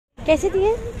कैसे दिए?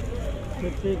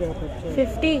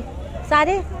 50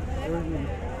 सारे। ये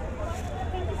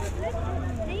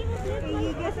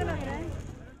कैसा लग रहा है?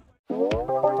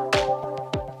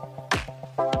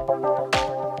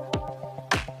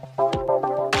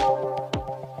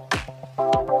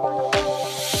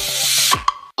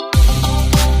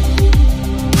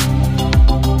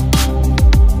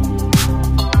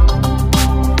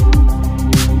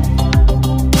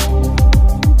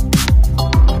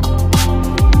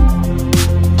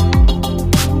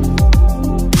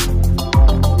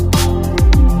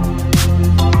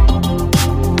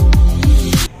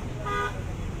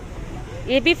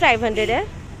 ये भी 500 है।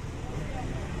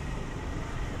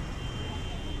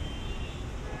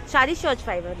 सारी शर्ट्स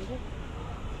 500 है।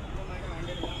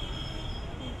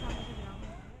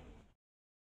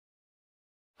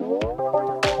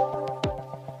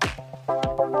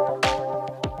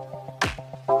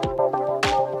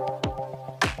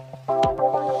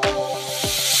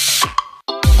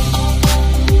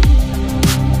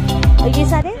 और ये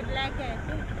सारे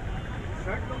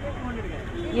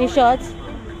ये शर्ट्स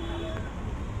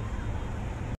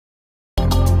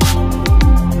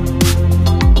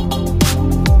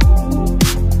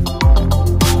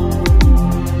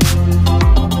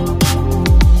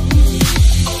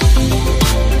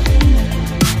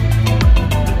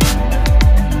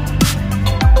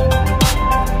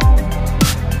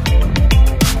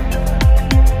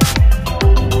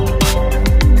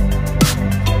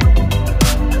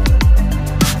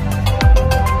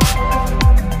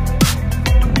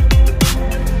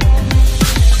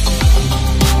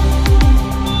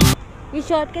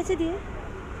शर्ट कैसे दिए?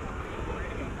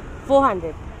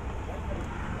 400।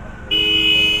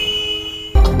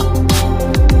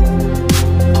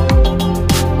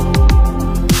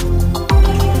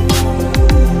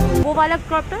 वो वाला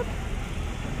क्रॉप टॉप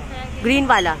ग्रीन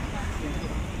वाला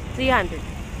 300।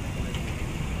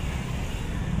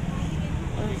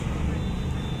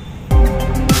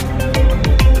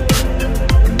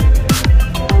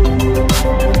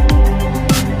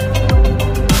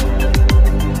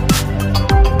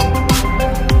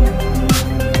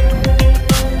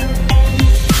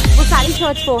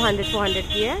 शर्ट्स 400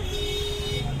 की है।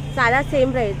 सारा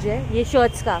सेम रेंज है ये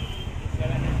शर्ट्स का।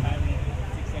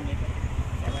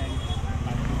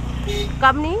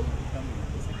 कम नहीं।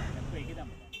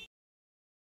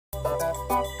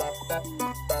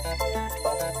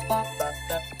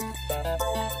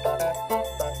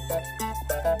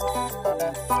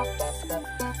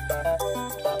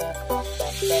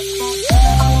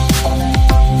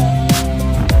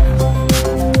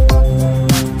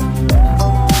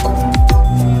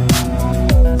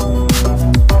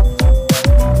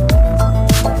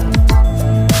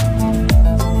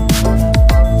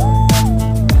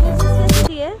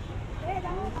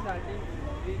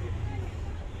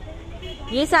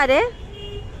 ये सारे ये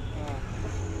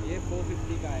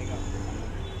 450 का आएगा।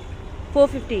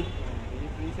 450। ये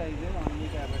फ्री साइज है, ऑनली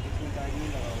का है, इसमें टैग नहीं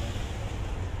लगा हुआ है।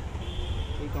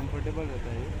 ये कंफर्टेबल रहता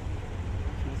है,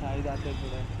 इसमें साइज आते हैं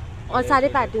पूरा। और सारे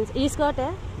पैटर्न्स। ये स्कर्ट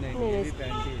है? नहीं ये भी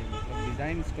पैंट ही है, मतलब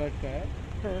डिजाइन स्कर्ट का है।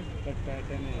 हाँ। कट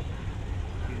पैटर्न है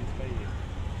इसका ये।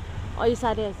 और ये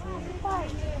सारे ऐसे हैं।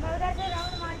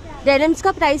 डेनिम्स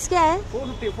का प्राइस क्या है?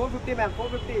 450 मैम,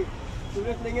 450।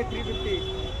 स्टूडेंट्स लेंगे 350।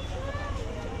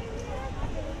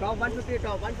 Top 150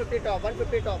 top 150 top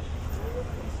 150 top.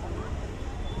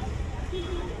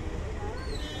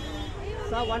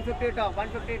 सब 150 टॉप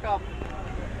 150 टॉप।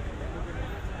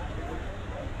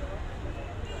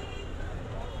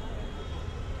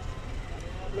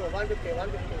 लो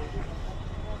 150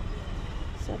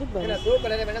 सारे बड़े। दो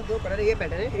कलर है मैडम, दो कलर है। ये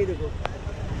पैटर्न है, ये देखो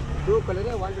दो कलर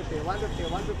है। 150।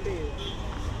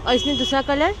 और इसमें दूसरा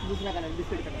कलर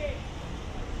बिस्किट कलर।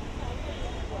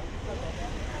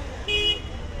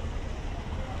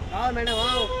 आओ मैडम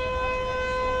आओ।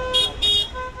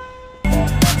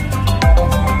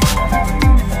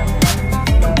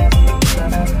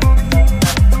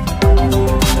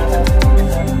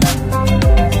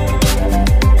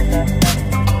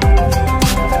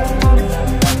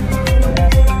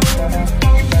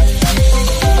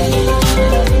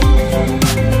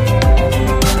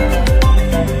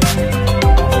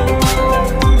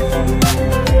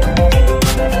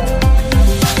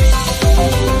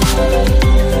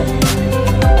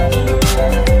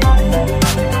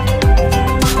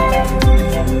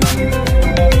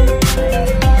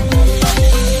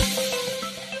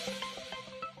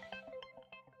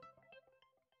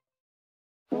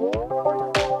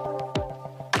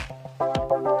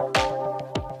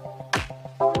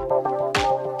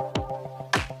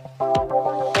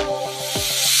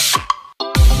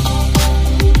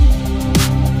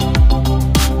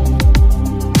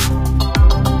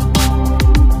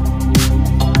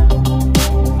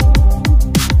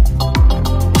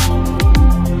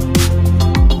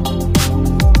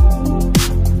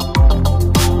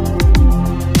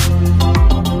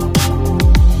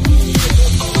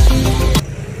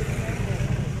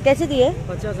 कैसे दिए?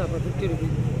 50 आपका 50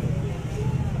 रुपीज़।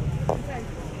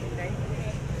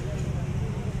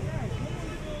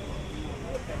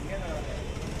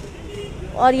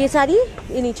 और ये सारी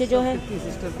ये नीचे जो है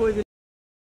सिस्टर कोई भी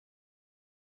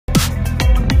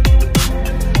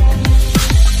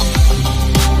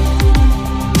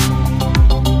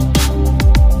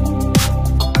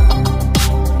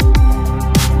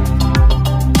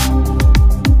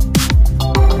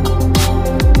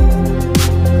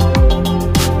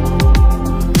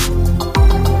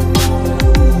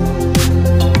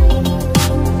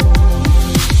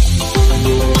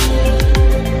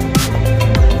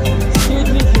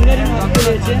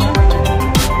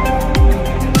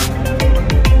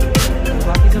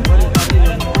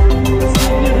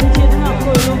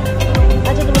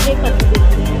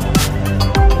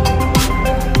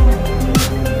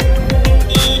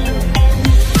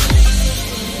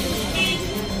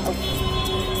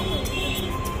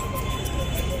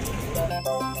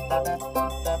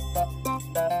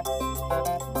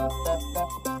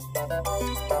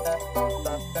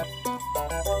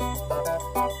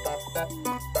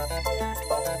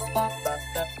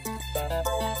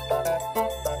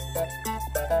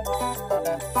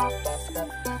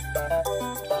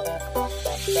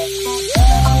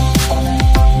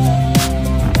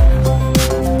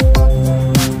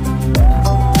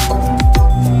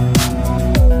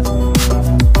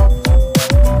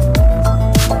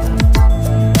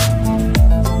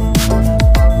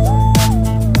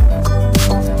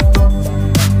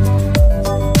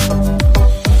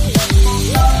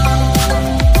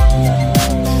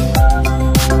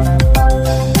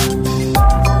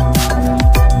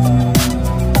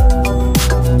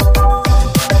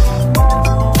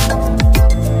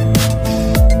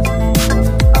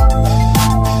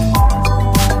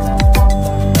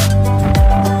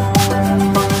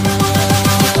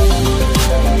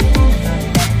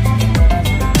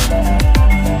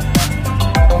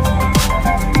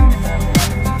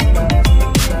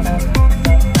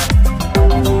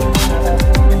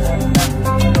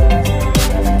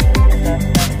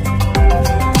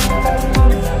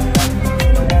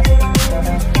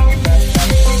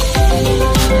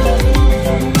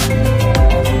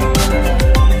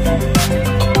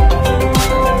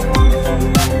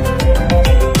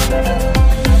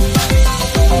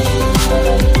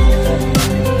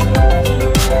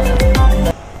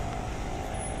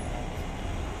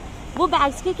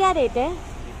बैग्स के क्या रेट है?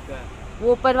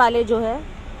 वो ऊपर वाले जो है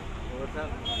वो सब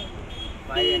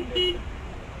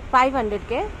 500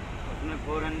 के। उसमें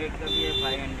 400 का भी है,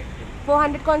 500 का।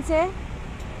 400 कौन से है?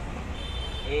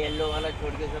 ये येलो वाला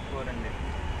छोड़ के सब 400।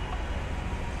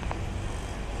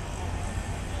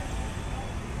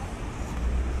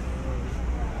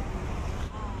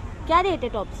 क्या रेट है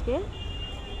टॉप्स के?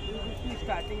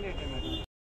 स्टार्टिंग रेट है मैडम।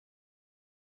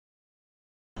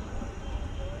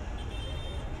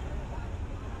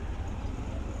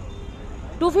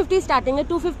 $250 स्टार्टिंग है।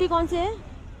 250 कौन से है?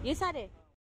 ये सारे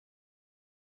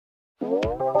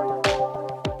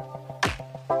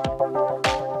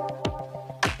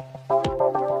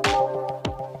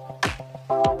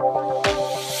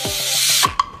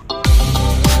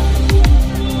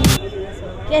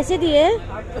कैसे दिए?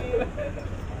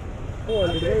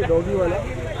 डॉगी वाला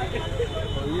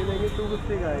ये लेंगे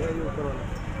 250 का आएगा, ये ऊपर वाला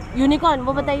यूनिकॉर्न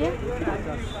वो बताइए।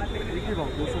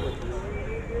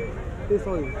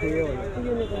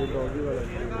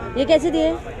 ये कैसे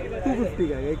दिए? 250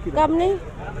 का आएगा। कम नहीं?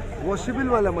 वॉशेबल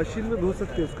वाला, मशीन में धो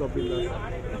सकते हैं इसको, बिंदास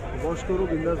वॉश करो,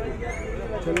 बिंदास दो,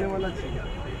 चलने वाला चाहिए।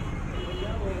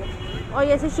 और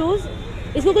ऐसे शूज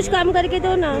इसको कुछ कम करके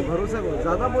दो ना। भरोसा करो,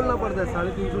 ज़्यादा बोलना पड़ता है,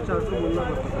 350-400 बोलना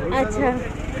पड़ता है। अच्छा,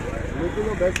 लेकिन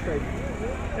वो बेस्ट प्राइस।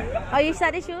 और ये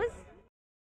सारे शूज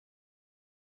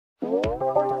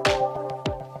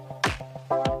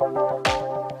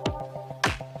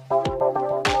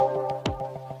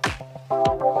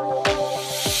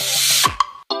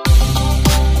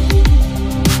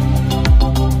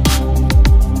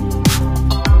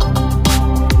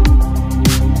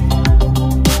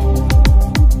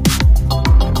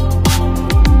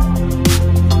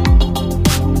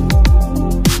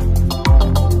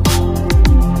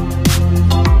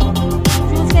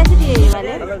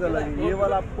ये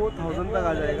वाला आपको 1000 तक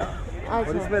आ जाएगा। अच्छा।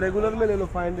 और इसमें रेगुलर में ले लो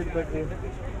 500 करके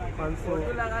 500।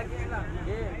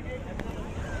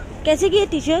 कैसे की है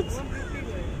टी शर्ट्स?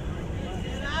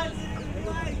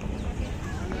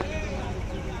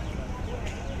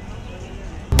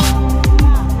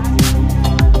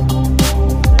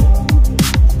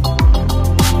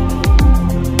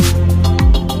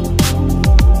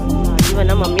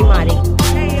 वरना मम्मी मारेगी।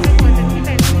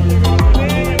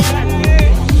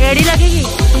 एड़ी लगेगी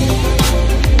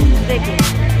देखिए।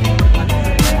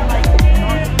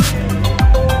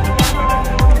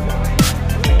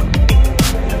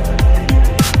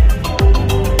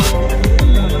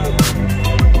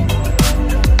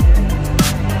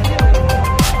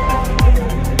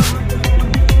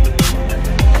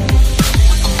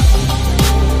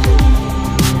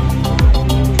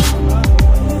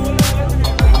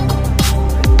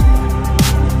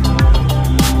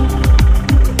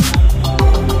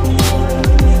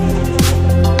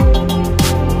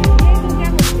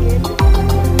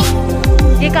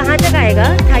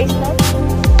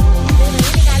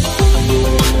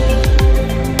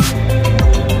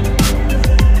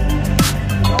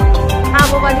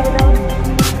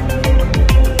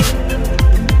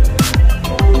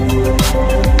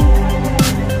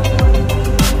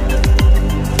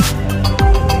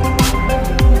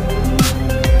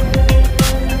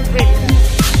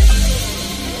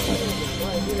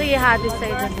 हाथ इस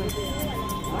साइड रखो।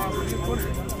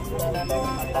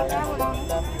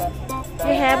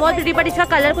 ये है बहुत प्रिटी बट इसका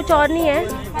कलर कुछ और नहीं है।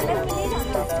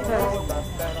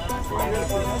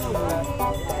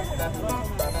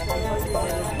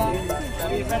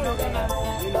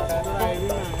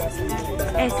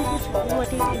 ऐसे कुछ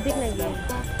मोटिव दिख नहीं है।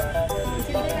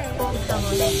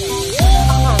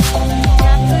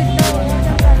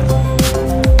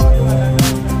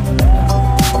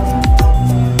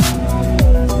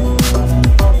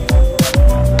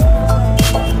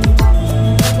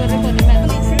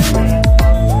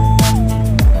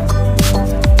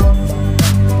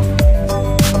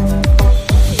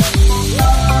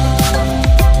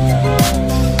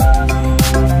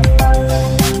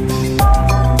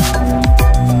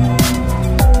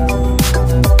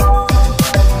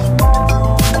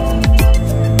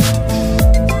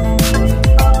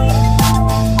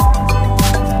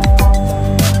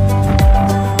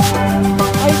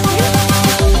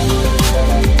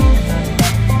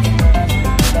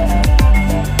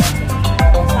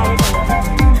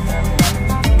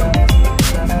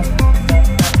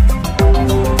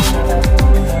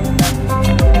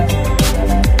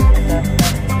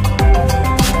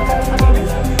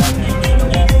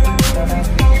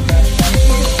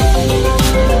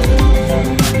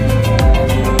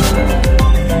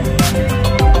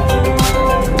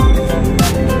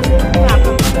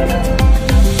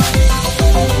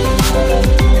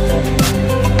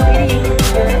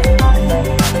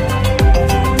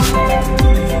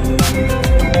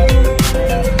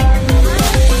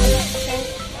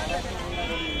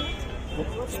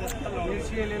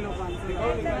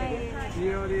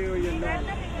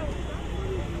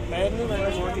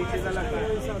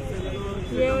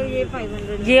 ये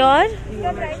 500। ये और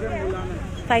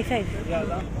 5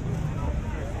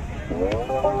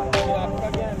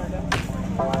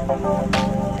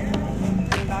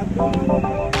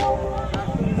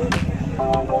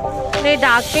 नहीं,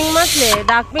 डार्क पिंक मत ले,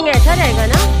 डार्क पिंक ऐसा रहेगा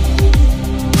ना।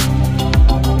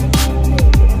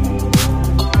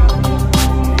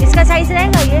 इसका साइज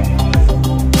रहेगा ये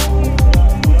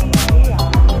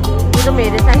तो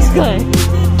मेरे साइज का है।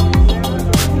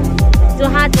 तो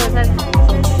हाँ तो सर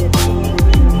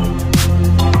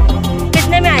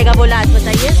कितने में आएगा बोला आज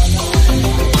बताइए।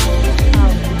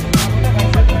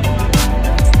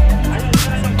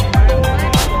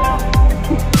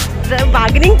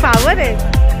 बार्गेनिंग पावर है।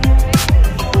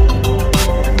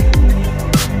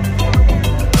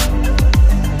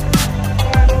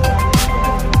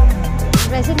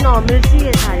 वैसे नॉर्मल सी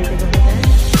है सारी जगह पे।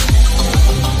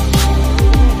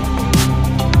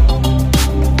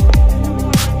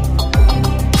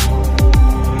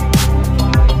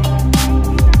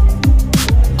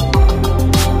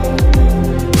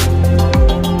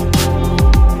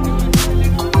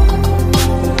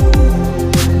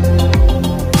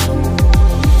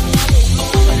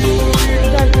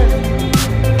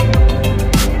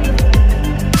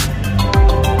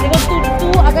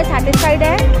 सैटिस्फाइड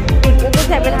है तो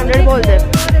 700 बोल दे।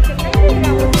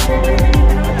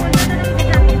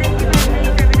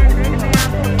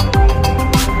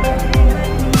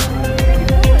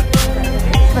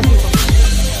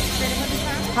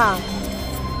 हाँ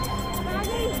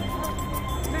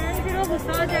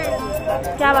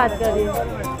क्या बात कर रही है,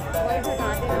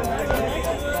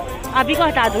 अभी को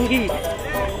हटा दूंगी।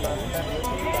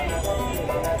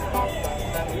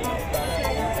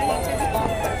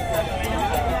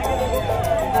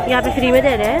 यहाँ पे फ्री में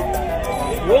दे रहे हैं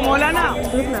वो मौलाना।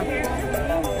 रुकना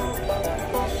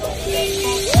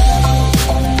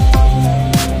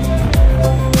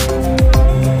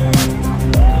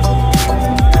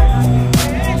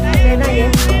लेना, ये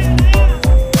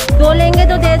दो लेंगे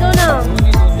तो दे दो ना।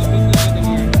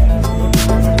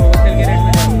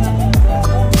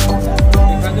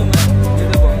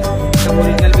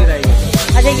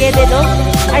 अच्छा ये दे दो,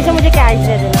 ऐसा मुझे कैश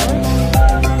दे देना।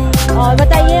 और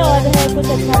बताइए और है कुछ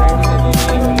अच्छा है?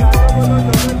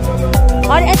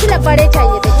 और ऐसे बड़े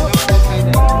चाहिए देखो।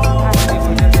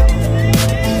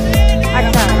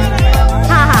 अच्छा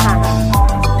हाँ हाँ हाँ हाँ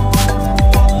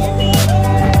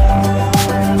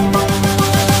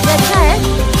ये अच्छा है।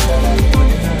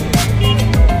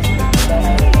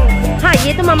 हाँ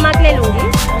ये तो मम्मा के लिए लूंगी।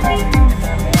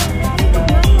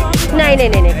 नहीं नहीं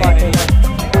नहीं नहीं cotton.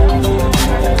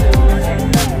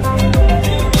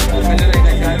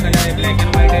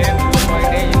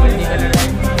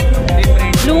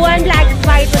 Blue and black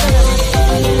white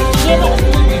ये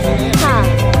हाँ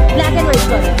ब्लैक एंड वाइट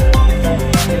कलर।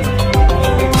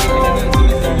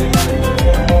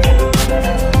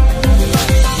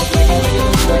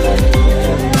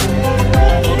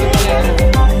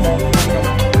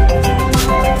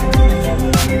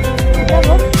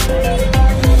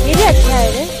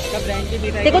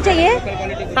 देखो चाहिए?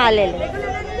 हाँ ले ले।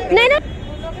 नहीं ना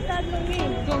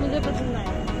जो मुझे पसंद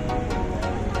आया।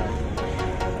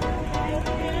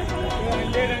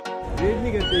 रेट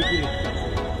नहीं करते कि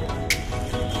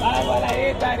वाला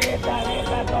रेट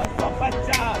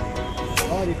 250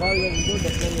 और रिकॉर्ड कर दो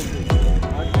 10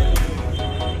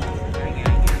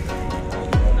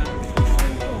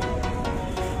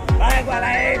 वाला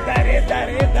रेट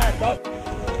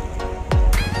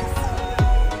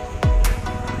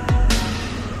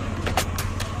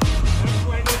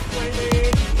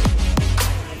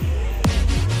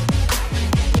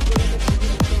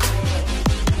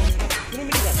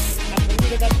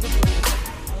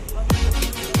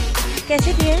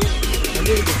कैसे दिए?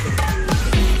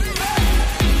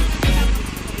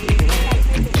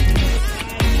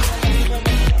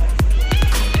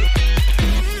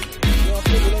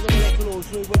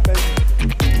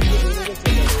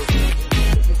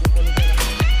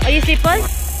 और ये स्लीपर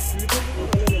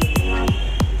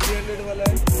 300 वाला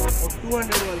है और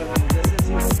 200 वाला है।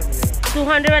 जैसे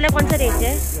 200 वाला कौन सा रेंज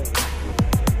है?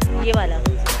 ये वाला।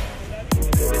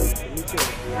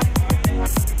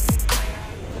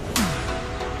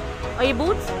 और ये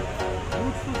बूट्स?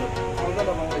 बूट्स तो ज्यादा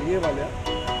लगाऊंगा ये वाले।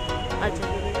 अच्छा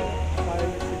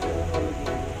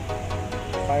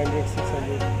 500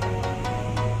 600।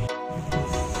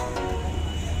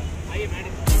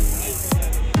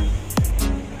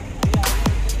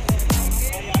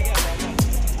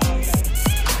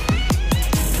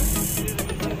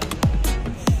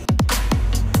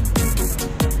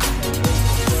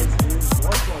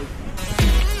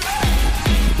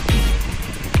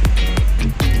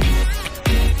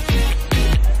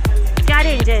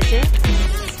 रेंज है ऐसे?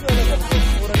 400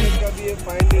 का भी है,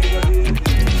 500 का भी है,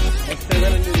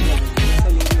 700 का भी है।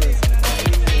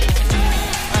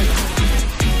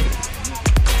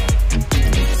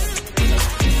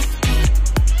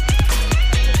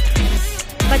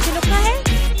 बच्चे लोग का है?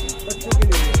 बच्चों के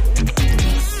लिए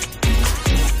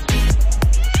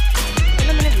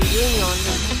मैंने वीडियो ही ऑन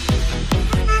किया।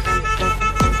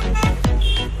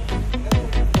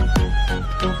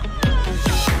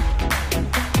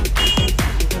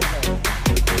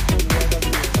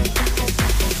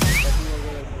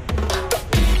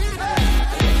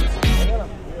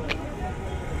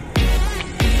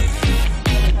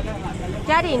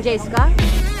 क्या रेंज है इसका?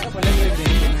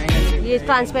 ये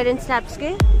ट्रांसपेरेंट स्नैप्स के